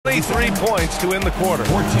23 points to end the quarter.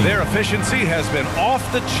 14. Their efficiency has been off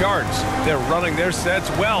the charts. They're running their sets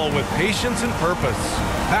well with patience and purpose.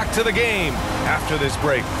 Back to the game after this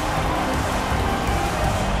break.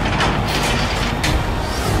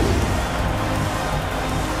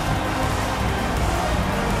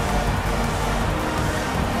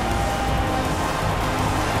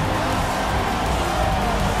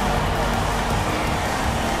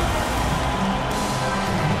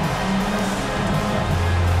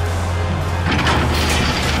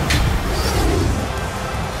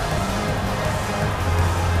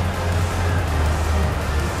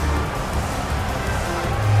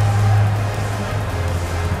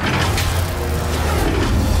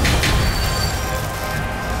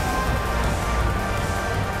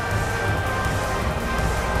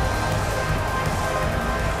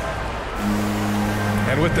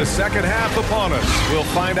 And with the second half upon us, we'll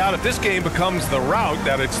find out if this game becomes the rout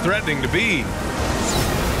that it's threatening to be.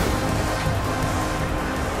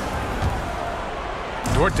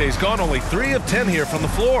 Duarte's gone only 3 of 10 here from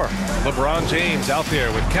the floor. LeBron James out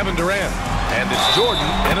there with Kevin Durant. And it's Jordan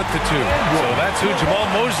in at the 2. So that's who Jamal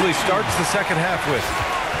Mosley starts the second half with.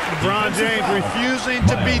 LeBron James refusing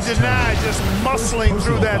to be denied, just muscling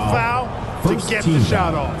through that foul to get the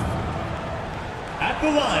shot off. At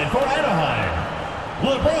the line for Anaheim,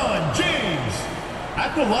 LeBron James.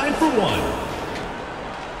 At the line for 1.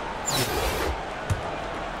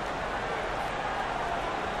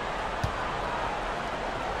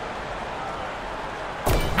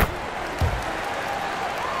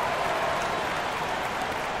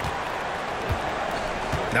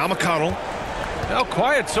 Now McConnell. Now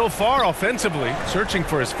quiet so far offensively, searching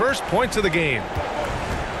for his first points of the game.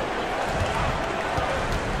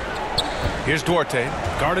 Here's Duarte,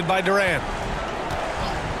 guarded by Durant.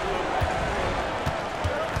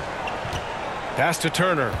 Pass to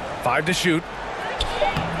Turner, 5 to shoot.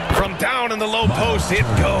 From down in the low post, it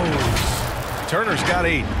goes. Turner's got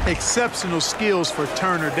 8. Exceptional skills for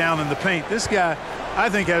Turner down in the paint. This guy, I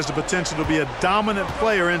think, has the potential to be a dominant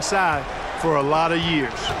player inside for a lot of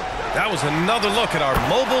years. That was another look at our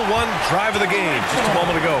mobile one drive of the game just a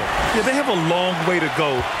moment ago. Yeah, they have a long way to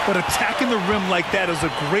go, but attacking the rim like that is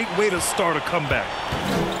a great way to start a comeback.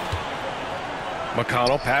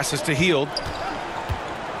 McConnell passes to Hield.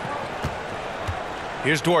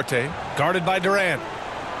 Here's Duarte, guarded by Durant.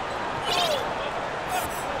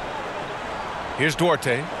 Here's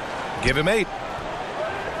Duarte. Give him 8.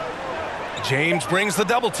 James brings the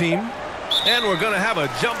double team. And we're going to have a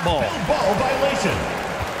jump ball. Ball violation.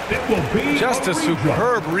 It will be just a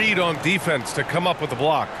superb read on defense to come up with the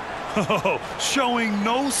block. Oh, showing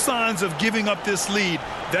no signs of giving up this lead.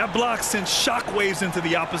 That block sent shockwaves into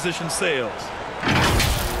the opposition sails.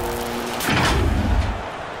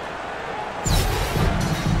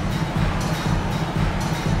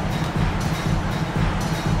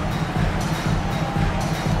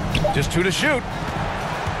 Just 2 to shoot.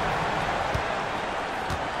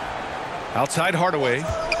 Outside Hardaway.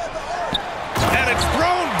 And it's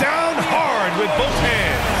thrown down hard with both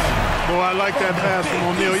hands. Boy, I like that pass from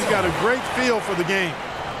O'Neal. He's got a great feel for the game.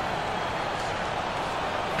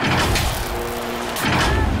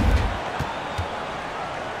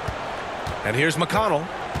 And here's McConnell.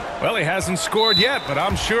 Well, he hasn't scored yet, but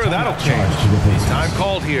I'm sure that'll change. Time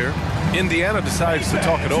called here. Indiana decides to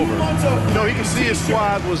talk it over. You know, he can see his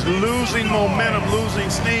squad was losing momentum, losing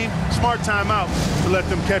steam. Smart timeout to let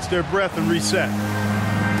them catch their breath and reset.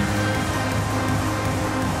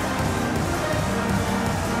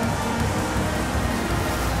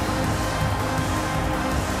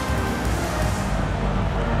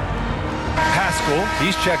 Pascal,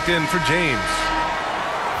 he's checked in for James.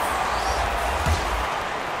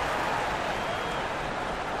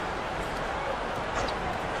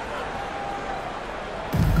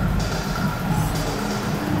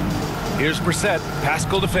 Here's Brissett.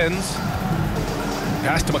 Pascal defends.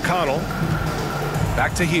 Pass to McConnell.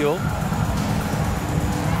 Back to Hield.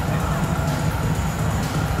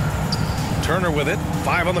 Turner with it.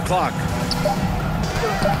 5 on the clock.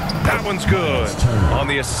 That one's good. On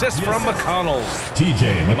the assist from McConnell.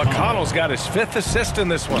 McConnell's got his 5th assist in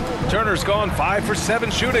this one. Turner's gone 5 for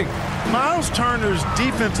 7 shooting. Miles Turner's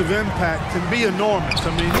defensive impact can be enormous.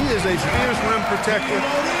 I mean, he is a fierce rim protector,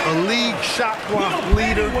 a league shot block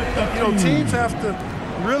leader. You know, teams have to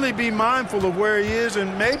really be mindful of where he is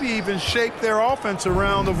and maybe even shape their offense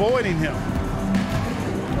around avoiding him.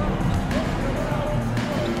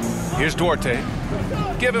 Here's Duarte.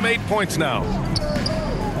 Give him 8 points now.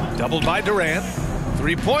 Doubled by Durant.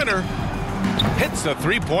 3-pointer. Hits a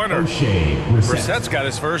three-pointer. Brissett's got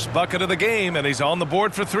his first bucket of the game, and he's on the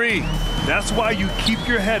board for 3. That's why you keep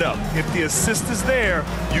your head up. If the assist is there,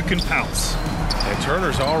 you can pounce. And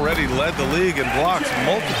Turner's already led the league in blocks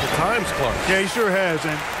multiple times, Clark. Yeah, he sure has.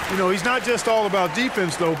 And, you know, he's not just all about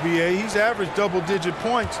defense, though, B.A. He's averaged double-digit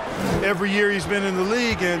points every year he's been in the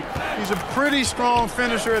league, and he's a pretty strong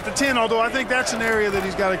finisher at the 10, although I think that's an area that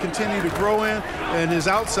he's got to continue to grow in, and his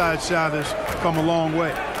outside shot has come a long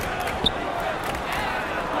way.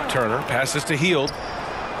 Turner passes to Hield.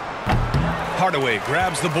 Hardaway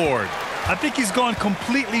grabs the board. I think he's gone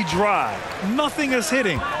completely dry. Nothing is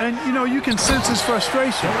hitting. And, you know, you can sense his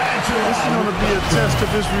frustration. This is going to be a test of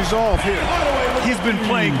his resolve here. He's been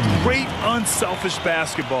playing great, unselfish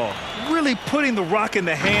basketball, really putting the rock in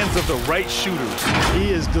the hands of the right shooters.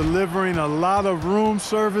 He is delivering a lot of room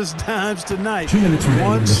service dimes tonight.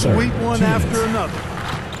 One sweet one after another.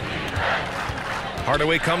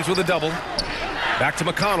 Hardaway comes with a double. Back to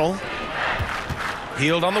McConnell.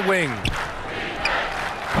 Hield on the wing.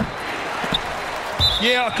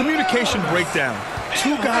 Yeah, a communication breakdown.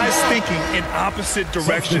 Two guys thinking in opposite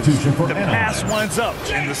directions. The pass winds up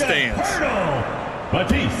in the stands.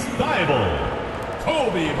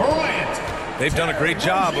 Kobe Bryant. They've done a great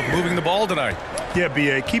job of moving the ball tonight. Yeah,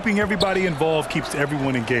 B.A., keeping everybody involved keeps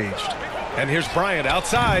everyone engaged. And here's Bryant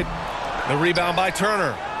outside. The rebound by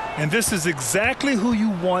Turner. And this is exactly who you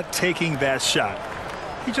want taking that shot.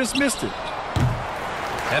 He just missed it.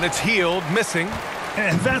 And it's Hield missing.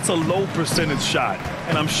 And that's a low percentage shot,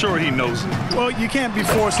 and I'm sure he knows it. Well, you can't be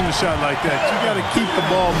forcing a shot like that. You got to keep the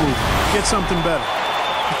ball moving. Get something better.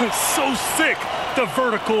 It's so sick, the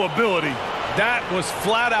vertical ability. That was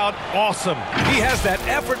flat out awesome. He has that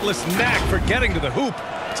effortless knack for getting to the hoop.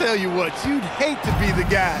 Tell you what, you'd hate to be the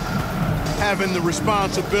guy having the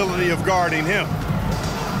responsibility of guarding him.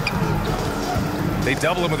 They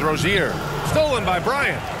double him with Rozier. Stolen by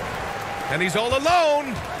Bryant. And he's all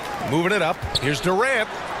alone. Moving it up. Here's Durant.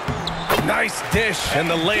 Nice dish, and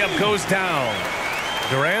the layup goes down.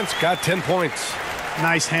 Durant's got 10 points.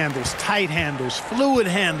 Nice handles, tight handles, fluid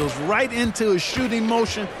handles, right into his shooting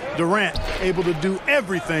motion. Durant able to do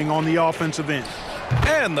everything on the offensive end.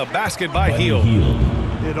 And the basket by Hield.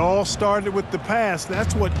 It all started with the pass.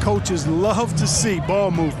 That's what coaches love to see,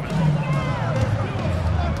 ball movement.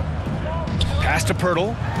 Pass to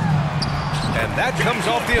Pirtle. And that comes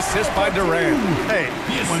off the assist by Durant. Hey,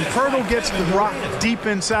 when Pirtle gets the rock deep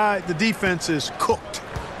inside, the defense is cooked.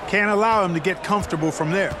 Can't allow him to get comfortable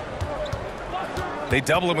from there. They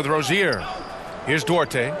double him with Rozier. Here's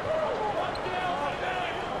Duarte.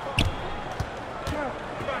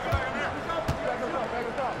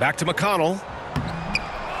 Back to McConnell.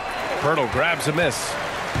 Pirtle grabs a miss.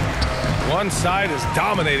 One side is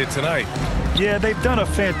dominated tonight. Yeah, they've done a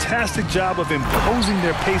fantastic job of imposing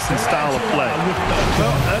their pace and style of play.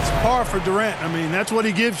 Well, that's par for Durant. I mean, that's what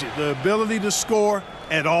he gives you, the ability to score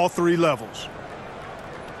at all 3 levels.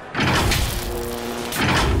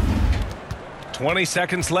 20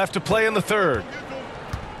 seconds left to play in the third.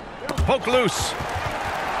 Poke loose.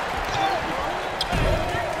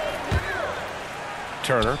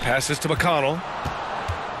 Turner passes to McConnell.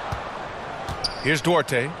 Here's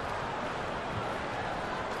Duarte.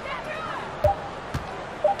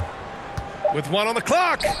 With 1 on the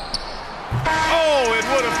clock. Oh, it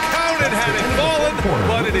would have counted had it fallen,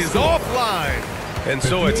 but it is offline. And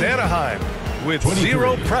so it's Anaheim with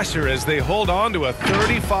 0 pressure as they hold on to a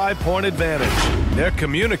 35-point advantage. They're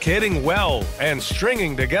communicating well and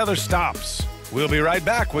stringing together stops. We'll be right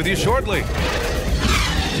back with you shortly.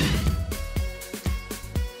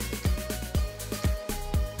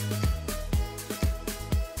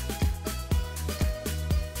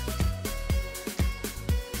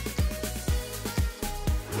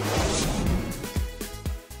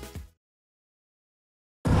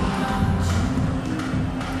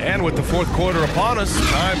 And with the fourth quarter upon us,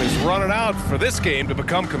 time is running out for this game to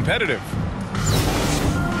become competitive.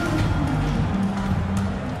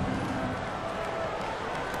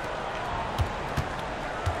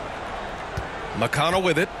 McConnell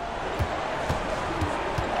with it.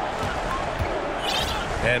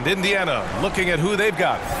 And Indiana looking at who they've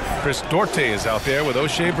got. Chris Duarte is out there with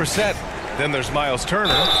O'Shea Brissett. Then there's Miles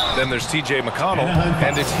Turner. Then there's T.J. McConnell.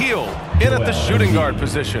 And it's Hield in at the shooting guard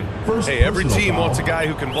position. Hey, every team wants a guy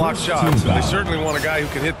who can block shots, and they certainly want a guy who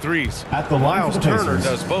can hit threes. Miles Turner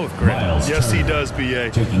does both, Grant. Yes, he does, B.A.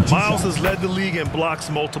 Miles has led the league in blocks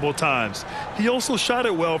multiple times. He also shot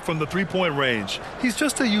it well from the three-point range. He's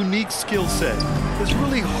just a unique skill set. It's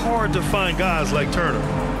really hard to find guys like Turner.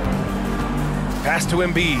 Pass to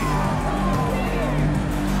Embiid.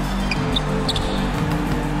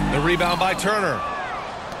 The rebound by Turner.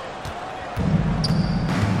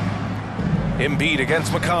 Embiid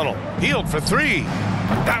against McConnell. Hield for three.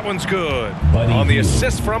 That one's good. On the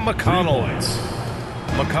assist from McConnell.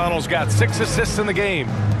 McConnell's got 6 assists in the game.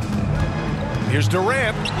 Here's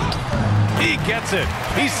Durant. He gets it.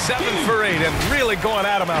 He's 7 for 8 and really going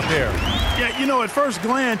at him out there. Yeah, you know, at first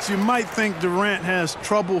glance, you might think Durant has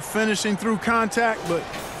trouble finishing through contact, but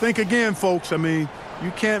think again, folks. I mean,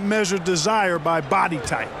 you can't measure desire by body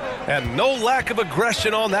type. And no lack of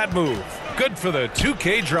aggression on that move. Good for the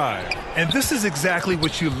 2K drive. And this is exactly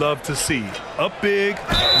what you love to see. Up big,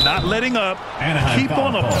 not letting up, keep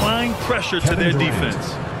on applying pressure to their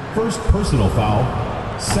defense. First personal foul.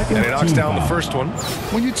 Second and he knocks down the first one.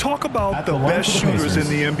 When you talk about the best shooters in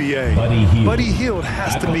the NBA, Buddy Hield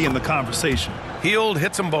has to be in the conversation. Hield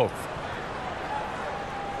hits them both.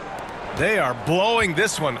 They are blowing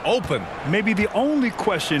this one open. Maybe the only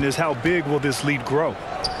question is how big will this lead grow?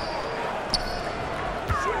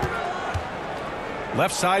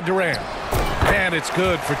 Left side Durant. And it's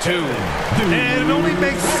good for 2. And it only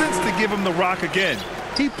makes sense to give him the rock again.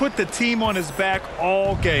 He put the team on his back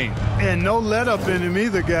all game. And no let up in him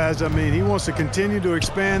either, guys. I mean, he wants to continue to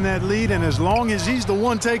expand that lead, and as long as he's the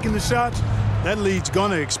one taking the shots, that lead's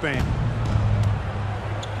going to expand.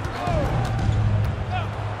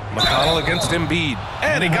 McConnell against Embiid.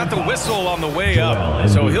 And he got the whistle on the way up.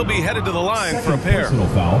 So he'll be headed to the line for a pair.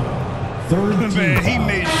 Man, he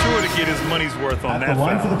made sure to get his money's worth on that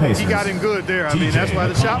foul. He got him good there. I mean, that's why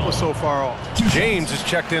the shot was so far off. James is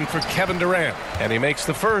checked in for Kevin Durant. And he makes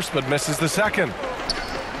the first but misses the second.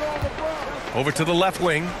 Over to the left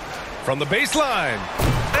wing from the baseline.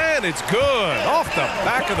 And it's good. Off the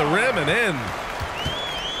back of the rim and in.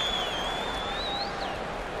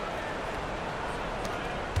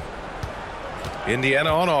 Indiana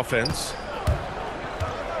on offense.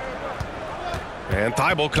 And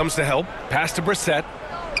Thibault comes to help. Pass to Brissett.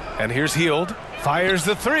 And here's Hield. Fires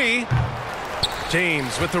the 3.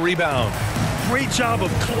 James with the rebound. Great job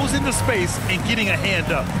of closing the space and getting a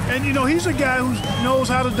hand up. And, you know, he's a guy who knows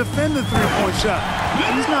how to defend the three-point shot.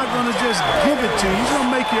 He's not going to just give it to you. He's going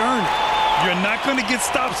to make you earn it. You're not going to get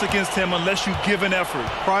stops against him unless you give an effort.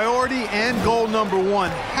 Priority and goal number 1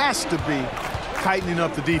 has to be tightening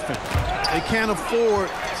up the defense. They can't afford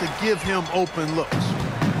to give him open looks.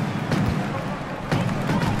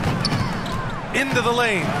 Into the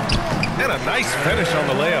lane. And a nice finish on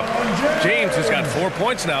the layup. James has got 4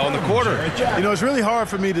 points now in the quarter. You know, it's really hard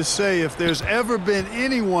for me to say if there's ever been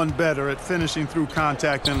anyone better at finishing through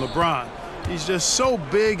contact than LeBron. He's just so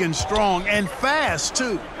big and strong and fast,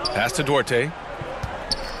 too. Pass to Duarte.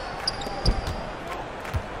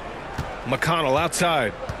 McConnell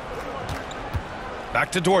outside.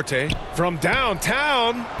 Back to Duarte. From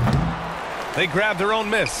downtown. They grab their own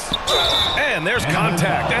miss. And there's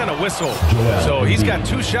contact and a whistle. So he's got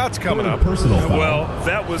 2 shots coming up. Well,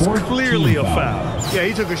 that was clearly a foul. Yeah,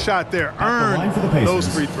 he took a shot there. Earned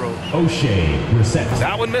those free throws.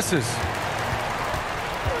 That one misses.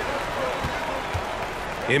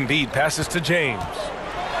 Embiid passes to James.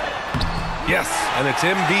 Yes, and it's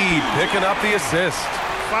Embiid picking up the assist.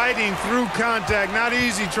 Fighting through contact. Not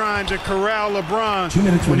easy trying to corral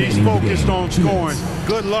LeBron when he's focused on scoring.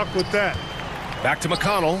 Good luck with that. Back to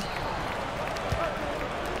McConnell.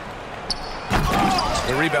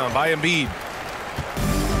 The rebound by Embiid.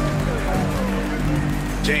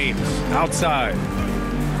 James outside.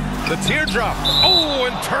 The teardrop. Oh,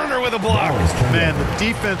 and Turner with a block. Man, the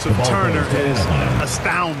defense of Turner is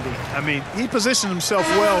astounding. I mean, he positioned himself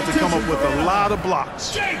well to come up with a lot of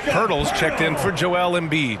blocks. Hurdles checked in for Joel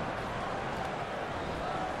Embiid.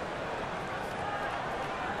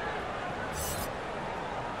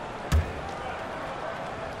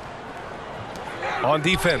 On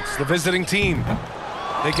defense, the visiting team.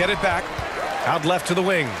 They get it back. Out left to the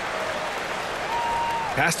wing.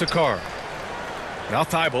 Pass to Carr. Now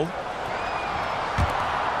Thibault.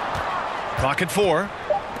 Clock at 4.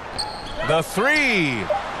 The 3.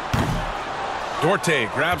 Duarte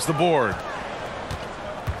grabs the board.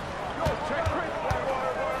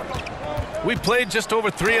 We played just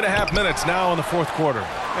over 3.5 minutes now in the 4th quarter.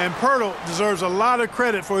 And Pirtle deserves a lot of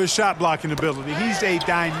credit for his shot blocking ability. He's a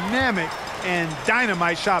dynamic and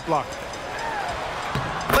dynamite shot blocker.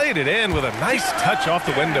 Played it in with a nice touch off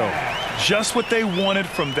the window. Just what they wanted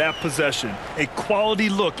from that possession. A quality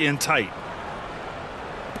look in tight.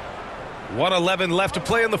 1:11 left to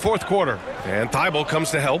play in the 4th quarter. And Thibault comes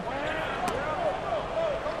to help.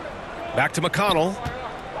 Back to McConnell.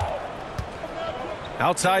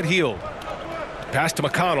 Outside Hield. Pass to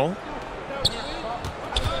McConnell.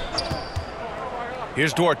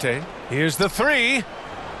 Here's Duarte. Here's the 3.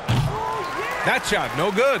 That shot,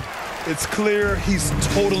 no good. It's clear he's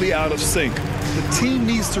totally out of sync. the team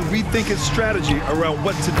needs to rethink its strategy around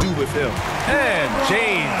what to do with him. And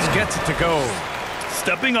James gets it to go.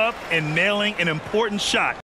 Stepping up and nailing an important shot.